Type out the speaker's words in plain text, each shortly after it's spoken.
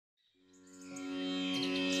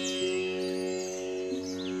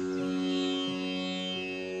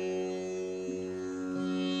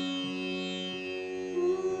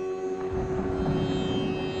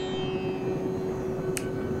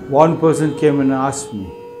One person came and asked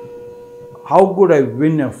me, how could I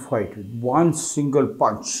win a fight with one single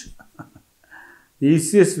punch? The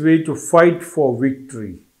easiest way to fight for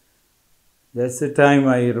victory. That's the time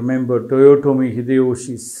I remember Toyotomi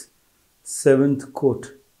Hideyoshi's 7th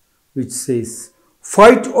quote, which says,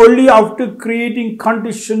 fight only after creating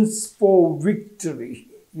conditions for victory.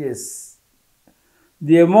 Yes.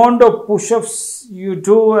 The amount of push-ups you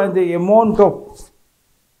do and the amount of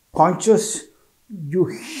punches you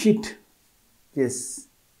hit. Yes.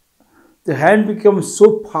 The hand becomes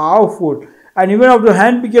so powerful. And even if the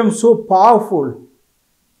hand becomes so powerful,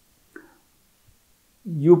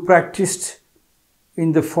 you practiced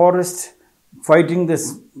in the forest, fighting the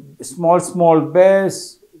small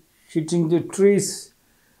bears, hitting the trees,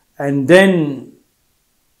 and then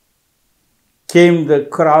came the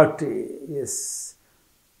karate. Yes,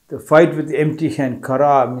 the fight with the empty hand.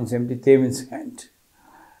 Kara means empty, te means hand.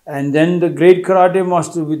 And then the great karate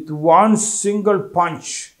master with one single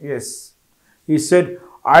punch. Yes, he said,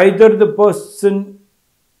 either the person,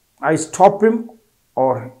 I stop him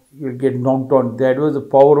or you'll get knocked on. That was the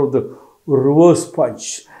power of the reverse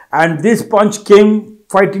punch. And this punch came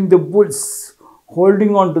fighting the bulls,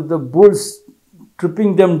 holding on to the bulls,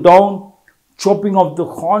 tripping them down, chopping off the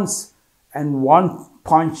horns, and one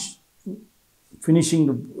punch finishing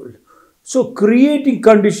the bull. So creating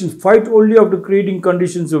conditions, fight only after creating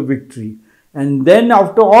conditions of victory. And then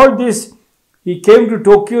after all this, he came to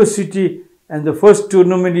Tokyo City, and the first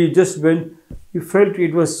tournament he just went, he felt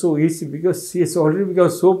it was so easy because he has already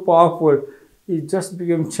become so powerful. He just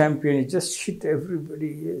became champion. He just hit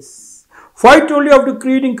everybody. Yes. Fight only after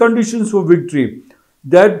creating conditions for victory.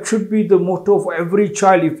 That should be the motto of every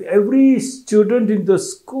child. If every student in the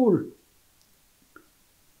school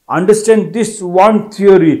understand this one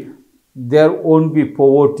theory, there won't be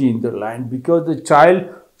poverty in the land, because the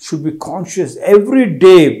child should be conscious every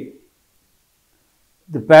day.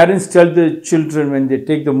 The parents tell the children when they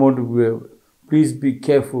take the motorway, please be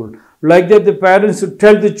careful. Like that, the parents should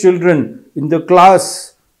tell the children in the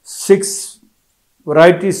class 6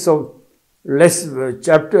 varieties of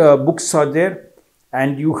books are there,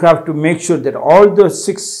 and you have to make sure that all the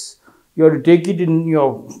 6, you have to take it in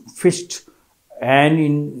your fist. And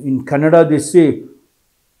in Kannada they say,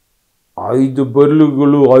 Aidu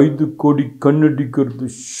Barlugalu, Aidu Kodi Kannadikardu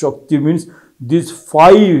Shakti, means these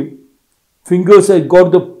 5 fingers have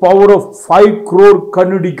got the power of 5 crore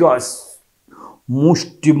Kannadikas.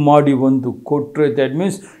 Mushti Madi Vandu Kotre. That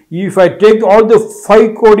means if I take all the 5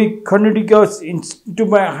 Kodi Kannadikas into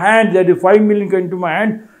my hand, that is 5 million into my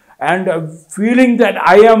hand, and feeling that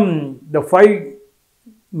I am the 5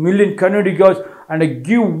 million Kannadikas, and I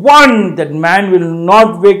give one, that man will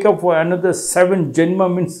not wake up for another 7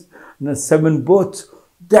 Janma, means 7 births.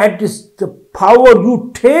 That is the power. You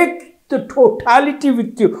take the totality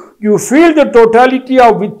with you. You feel the totality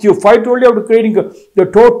are with you. Fight only after creating the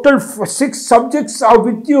total 6 subjects are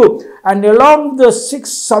with you. And along the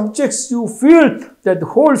 6 subjects, you feel that the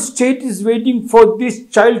whole state is waiting for this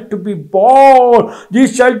child to be born,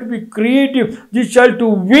 this child to be creative, this child to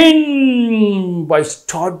win by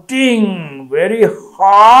starting very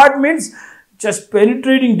hard, means just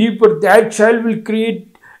penetrating deeper. That child will create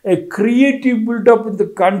a creative build-up in the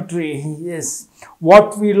country. Yes,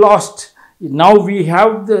 what we lost, now we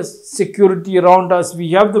have the security around us,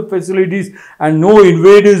 we have the facilities, and no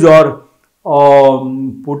invaders are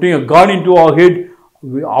putting a gun into our head.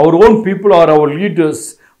 Our own people are our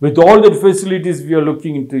leaders. With all the facilities, we are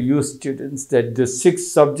looking into you students, that the 6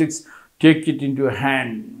 subjects, take it into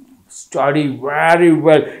hand. Study very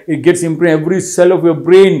well. It gets imprinted every cell of your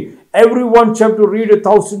brain. Every one chapter read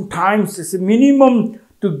 1,000 times. It's a minimum.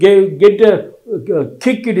 To get a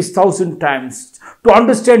kick, it is 1,000 times. To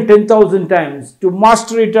understand 10,000 times. To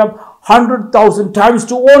master it up 100,000 times.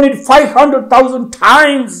 To own it 500,000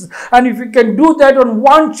 times. And if you can do that on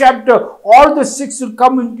one chapter, all the 6 will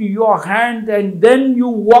come into your hand, and then you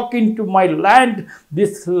walk into my land.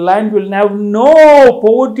 This land will have no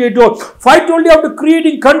poverty at all. Fight only after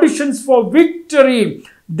creating conditions for victory.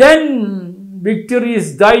 Then victory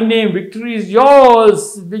is thy name. Victory is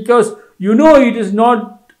yours, because you know it is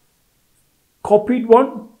not copied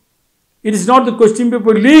one. It is not the question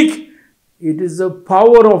paper leak. It is the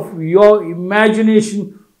power of your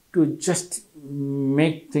imagination to just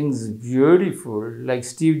make things beautiful. Like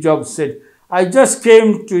Steve Jobs said, I just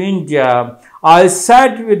came to India. I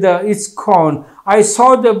sat with the ISKCON. I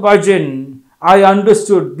saw the bhajan. I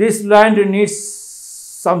understood this land needs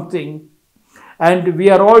something, and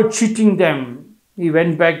we are all cheating them. He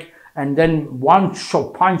went back, and then one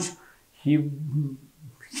punch, he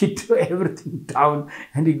hit everything down,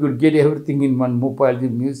 and he could get everything in one mobile, the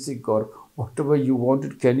music or whatever you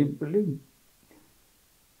wanted. Can you believe?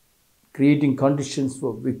 Creating conditions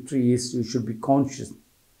for victory is you should be conscious.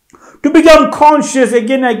 To become conscious,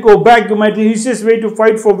 again I go back to my easiest way to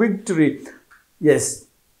fight for victory. Yes,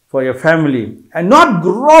 for your family. And not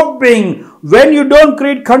groping when you don't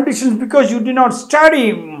create conditions because you did not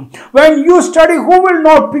study. When you study, who will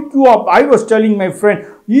not pick you up? I was telling my friend,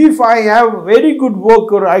 if I have a very good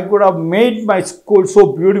worker, I could have made my school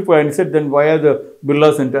so beautiful. And he said, then why are the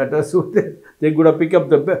Billas and Tatas? So they could have picked up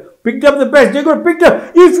the best. They could have picked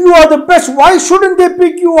up. If you are the best, why shouldn't they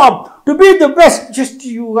pick you up? To be the best, just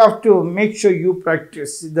you have to make sure you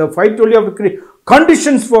practice. The fight only have to create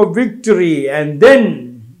conditions for victory, and then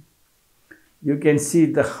you can see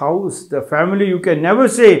the house, the family. You can never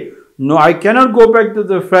say, no, I cannot go back to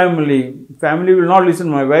the family. Family will not listen.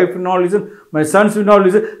 My wife will not listen. My sons will not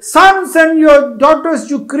listen. Sons and your daughters,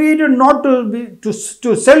 you created not to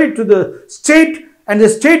sell it to the state, and the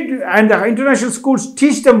state and the international schools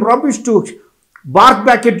teach them rubbish to bark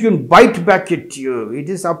back at you and bite back at you. It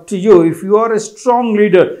is up to you. If you are a strong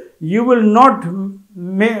leader, you will not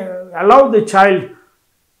allow the child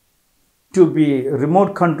to be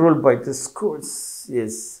remote controlled by the schools.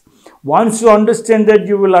 Yes. Once you understand that,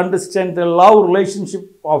 you will understand the love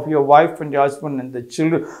relationship of your wife and your husband and the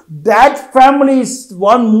children. That family is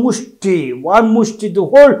one mushti. The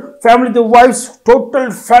whole family, the wife's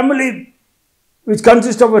total family, which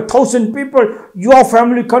consists of 1,000 people. Your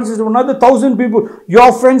family consists of another 1,000 people.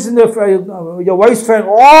 Your friends and your wife's friend,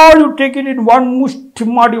 all you take it in one mushti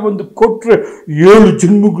madi on the kotre.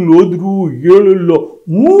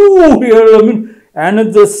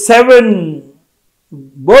 Another 7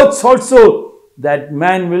 births also, that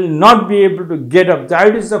man will not be able to get up.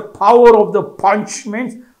 That is the power of the punch,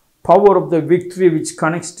 means power of the victory, which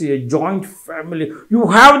connects to a joint family. You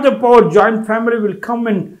have the power. Joint family will come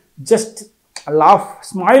and just laugh,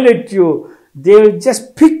 smile at you. They will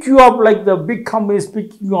just pick you up like the big companies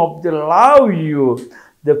picking you up. They love you.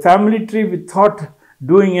 The family tree, without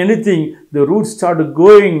doing anything, the roots started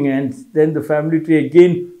going, and then the family tree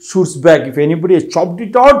again shoots back. If anybody has chopped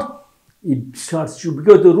it out, it starts to,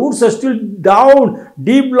 because the roots are still down,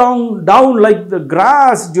 deep down like the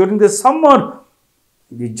grass during the summer.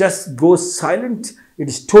 It just goes silent. It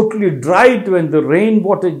is totally dried when the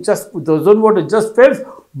rainwater just fell.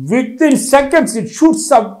 Within seconds, it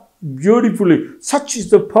shoots up beautifully. Such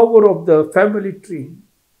is the power of the family tree.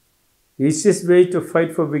 The easiest way to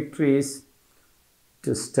fight for victory is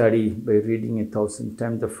to study by reading 1,000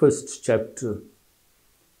 times the first chapter.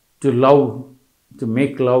 To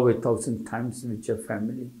make love 1,000 times with your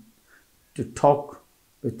family. To talk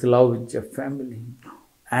with love with your family.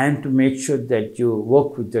 And to make sure that you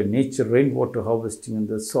work with the nature, rainwater harvesting and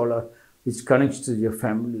the solar, which connects to your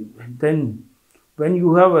family. And then, when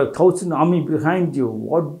you have 1,000 army behind you,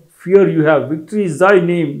 what fear you have? Victory is thy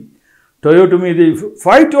name. Toyotomi, they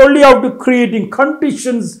fight only after creating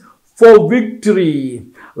conditions for victory.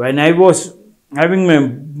 When I was having my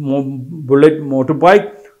bullet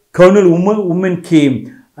motorbike, Colonel Woman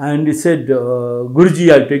came and he said,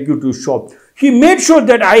 Guruji, I'll take you to shop. He made sure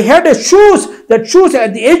that I had shoes. That shoes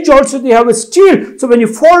at the edge also they have a steel. So when you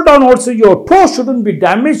fall down also, your toe shouldn't be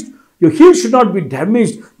damaged. Your heel should not be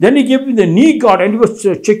damaged. Then he gave me the knee guard, and he was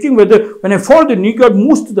checking whether when I fall, the knee guard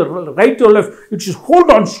moves to the right or left. It should hold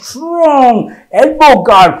on strong. Elbow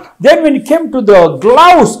guard. Then when it came to the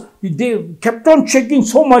gloves, they kept on checking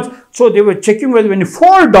so much. So they were checking whether when you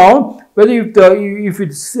fall down, whether if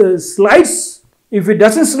it slides, if it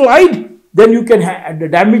doesn't slide, then you can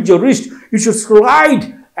damage your wrist. You should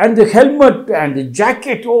slide. And the helmet and the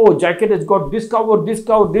jacket, jacket has got this cover, this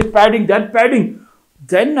padding, that padding.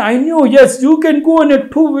 Then I knew, yes, you can go in a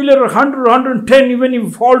two-wheeler 100, 110, even if you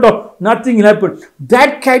fall down, nothing will happen.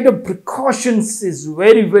 That kind of precautions is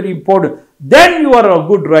very, very important. Then you are a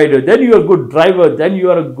good rider, then you are a good driver, then you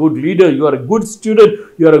are a good leader, you are a good student,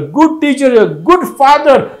 you are a good teacher, you are a good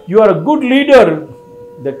father, you are a good leader.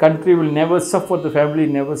 The country will never suffer, the family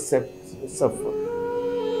never suffer.